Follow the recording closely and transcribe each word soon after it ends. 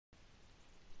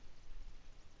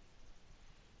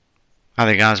Hi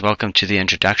there guys, welcome to the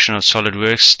introduction of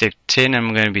SolidWorks step 10.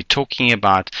 I'm going to be talking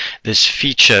about this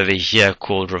feature over here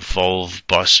called Revolve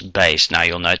Boss Base. Now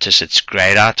you'll notice it's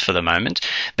grayed out for the moment.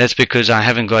 That's because I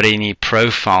haven't got any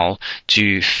profile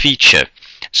to feature.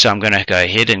 So I'm going to go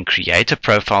ahead and create a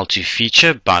profile to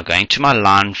feature by going to my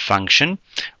line function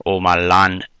or my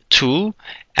line tool,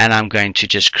 and I'm going to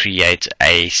just create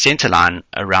a center line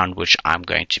around which I'm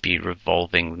going to be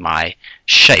revolving my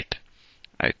shape.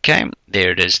 Okay,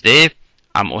 there it is there.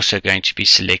 I'm also going to be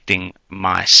selecting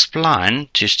my spline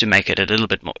just to make it a little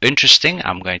bit more interesting.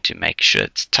 I'm going to make sure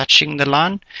it's touching the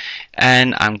line,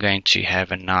 and I'm going to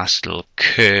have a nice little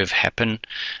curve happen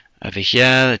over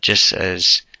here just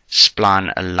as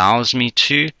spline allows me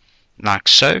to, like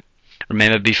so.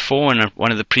 Remember before in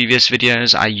one of the previous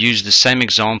videos I used the same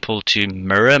example to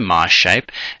mirror my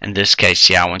shape. In this case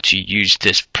here I want to use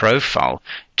this profile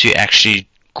to actually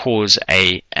cause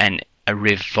a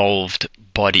revolved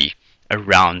body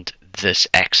around this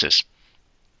axis.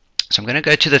 So I'm going to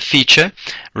go to the feature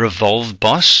Revolve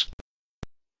Boss.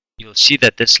 You'll see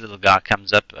that this little guy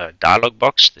comes up, a dialog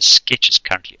box. The sketch is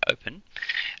currently open.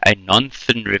 A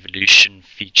non-thin revolution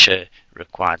feature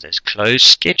requires a closed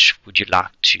sketch. Would you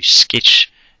like to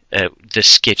sketch this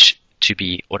sketch to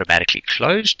be automatically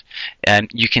closed?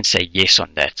 You can say yes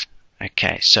on that.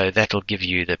 Okay, so that'll give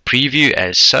you the preview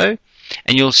as so,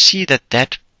 and you'll see that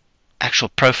that actual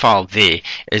profile there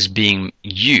is being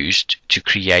used to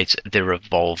create the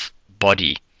revolve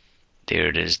body. There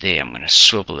it is there. I'm going to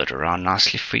swivel it around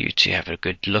nicely for you to have a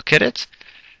good look at it.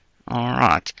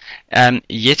 Alright,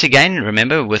 yet again,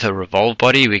 remember with a revolve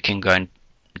body we can go and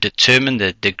determine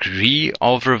the degree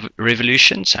of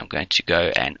revolution. So I'm going to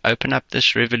go and open up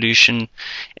this revolution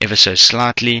ever so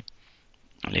slightly.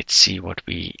 Let's see what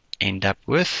we end up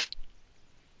with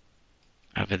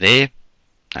over there.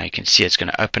 Now you can see it's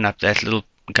going to open up that little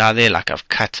guy there, like I've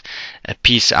cut a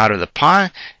piece out of the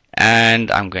pie, and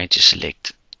I'm going to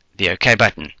select the OK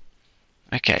button.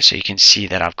 Okay, so you can see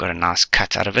that I've got a nice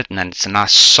cut out of it, and then it's a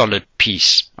nice solid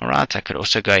piece. Alright, I could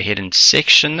also go ahead and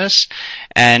section this,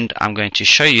 and I'm going to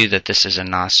show you that this is a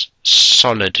nice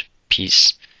solid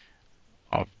piece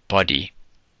of body.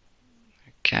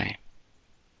 Okay,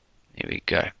 there we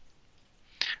go.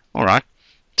 Alright,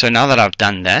 so now that I've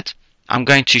done that, I'm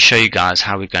going to show you guys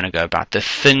how we're going to go about the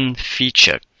thin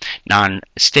feature. Now in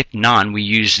step 9 we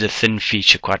use the thin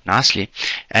feature quite nicely,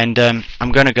 and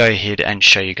I'm going to go ahead and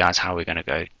show you guys how we're going to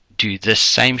go do this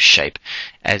same shape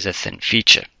as a thin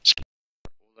feature. So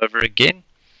all over again,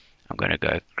 I'm going to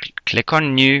go click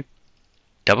on new,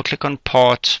 double click on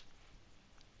part.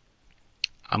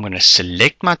 I'm going to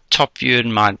select my top view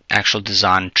in my actual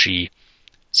design tree,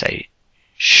 say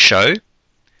show,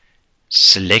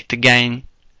 select again,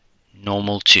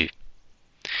 normal 2.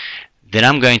 Then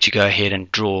I'm going to go ahead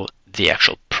and draw the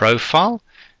actual profile.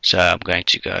 So I'm going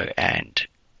to go and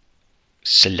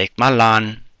select my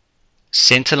line,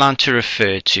 center line to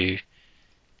refer to,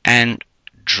 and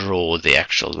draw the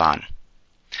actual line.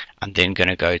 I'm then going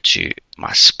to go to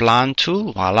my Spline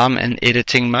Tool while I'm in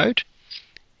editing mode,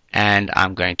 and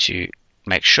I'm going to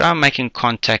make sure I'm making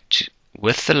contact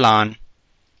with the line,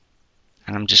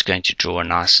 and I'm just going to draw a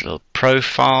nice little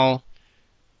profile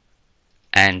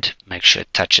and make sure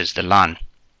it touches the line.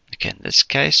 Okay, in this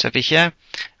case over here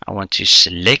I want to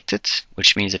select it,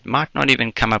 which means it might not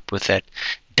even come up with that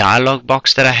dialog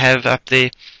box that I have up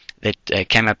there that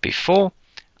came up before.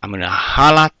 I'm going to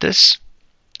highlight this,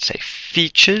 say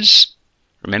features.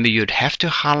 Remember, you'd have to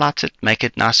highlight it, make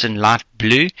it nice and light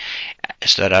blue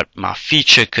so that my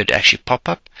feature could actually pop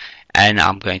up, and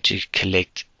I'm going to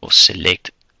collect or select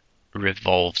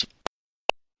revolved.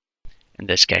 In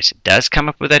this case it does come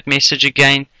up with that message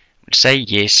again. I'm going to say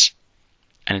yes,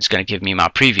 and it's going to give me my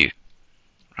preview.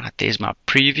 Right, there's my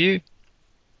preview.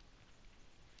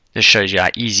 This shows you how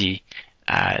easy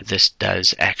this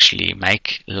does actually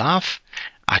make life.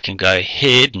 I can go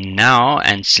ahead now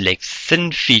and select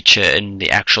thin feature in the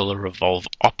actual revolve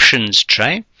options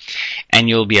tray, and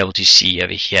you'll be able to see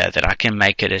over here that I can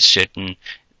make it a certain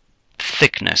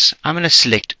thickness. I'm going to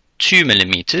select 2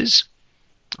 millimeters.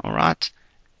 Alright,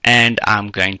 and I'm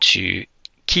going to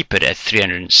keep it at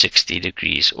 360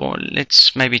 degrees, or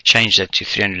let's maybe change that to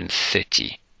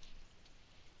 330.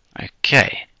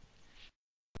 Okay,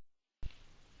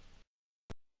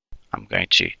 I'm going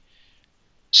to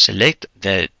select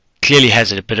that. Clearly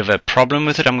has a bit of a problem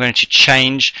with it. I'm going to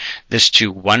change this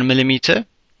to 1 millimeter.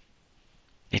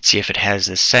 Let's see if it has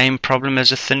the same problem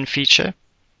as a thin feature.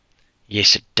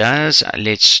 Yes, it does.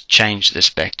 Let's change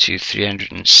this back to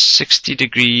 360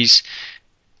 degrees,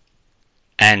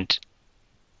 and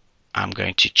I'm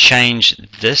going to change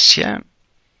this here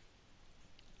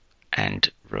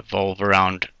and revolve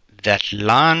around that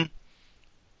line.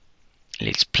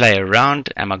 Let's play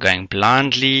around. Am I going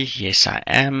blindly? Yes, I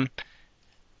am.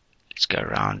 Let's go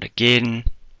around again.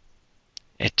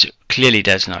 It clearly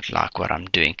does not like what I'm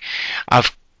doing.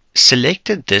 I've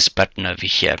selected this button over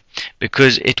here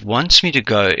because it wants me to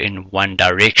go in one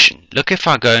direction. Look, if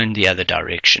I go in the other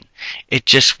direction, it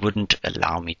just wouldn't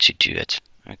allow me to do it.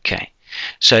 Okay,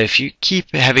 so if you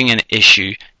keep having an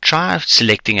issue, try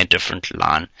selecting a different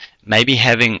line. Maybe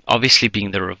having, obviously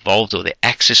being the revolved or the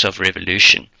axis of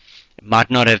revolution, it might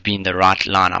not have been the right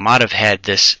line. I might have had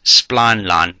this spline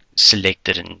line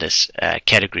selected in this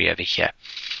category over here.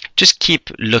 Just keep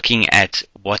looking at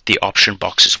what the option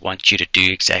boxes want you to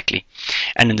do exactly.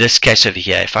 And in this case over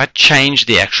here, if I change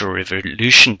the actual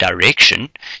revolution direction,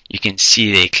 you can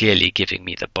see they're clearly giving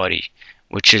me the body,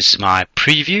 which is my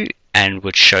preview and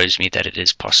which shows me that it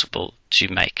is possible to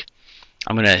make.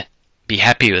 I'm going to be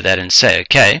happy with that and say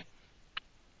OK.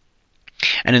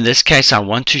 And in this case, I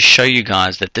want to show you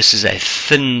guys that this is a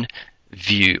thin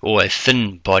view or a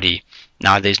thin body.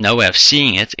 Now there's no way of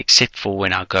seeing it except for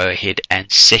when I go ahead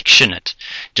and section it,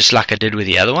 just like I did with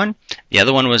the other one. The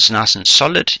other one was nice and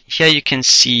solid. Here you can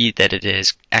see that it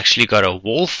has actually got a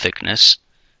wall thickness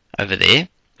over there,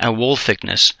 a wall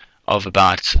thickness of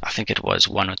about, I think it was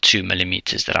 1 or 2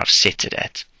 millimeters that I've set it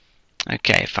at.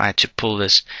 Okay, if I had to pull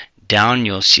this down,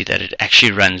 you'll see that it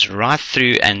actually runs right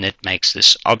through and it makes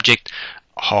this object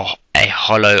a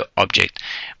hollow object.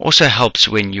 Also helps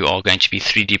when you are going to be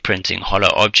 3D printing hollow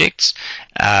objects.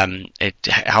 It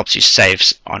helps you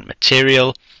save on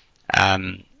material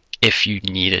if you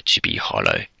need it to be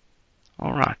hollow.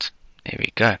 Alright, there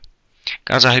we go.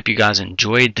 Guys, I hope you guys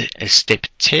enjoyed step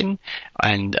 10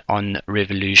 and on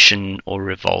Revolution or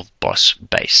Revolve Boss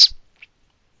Base.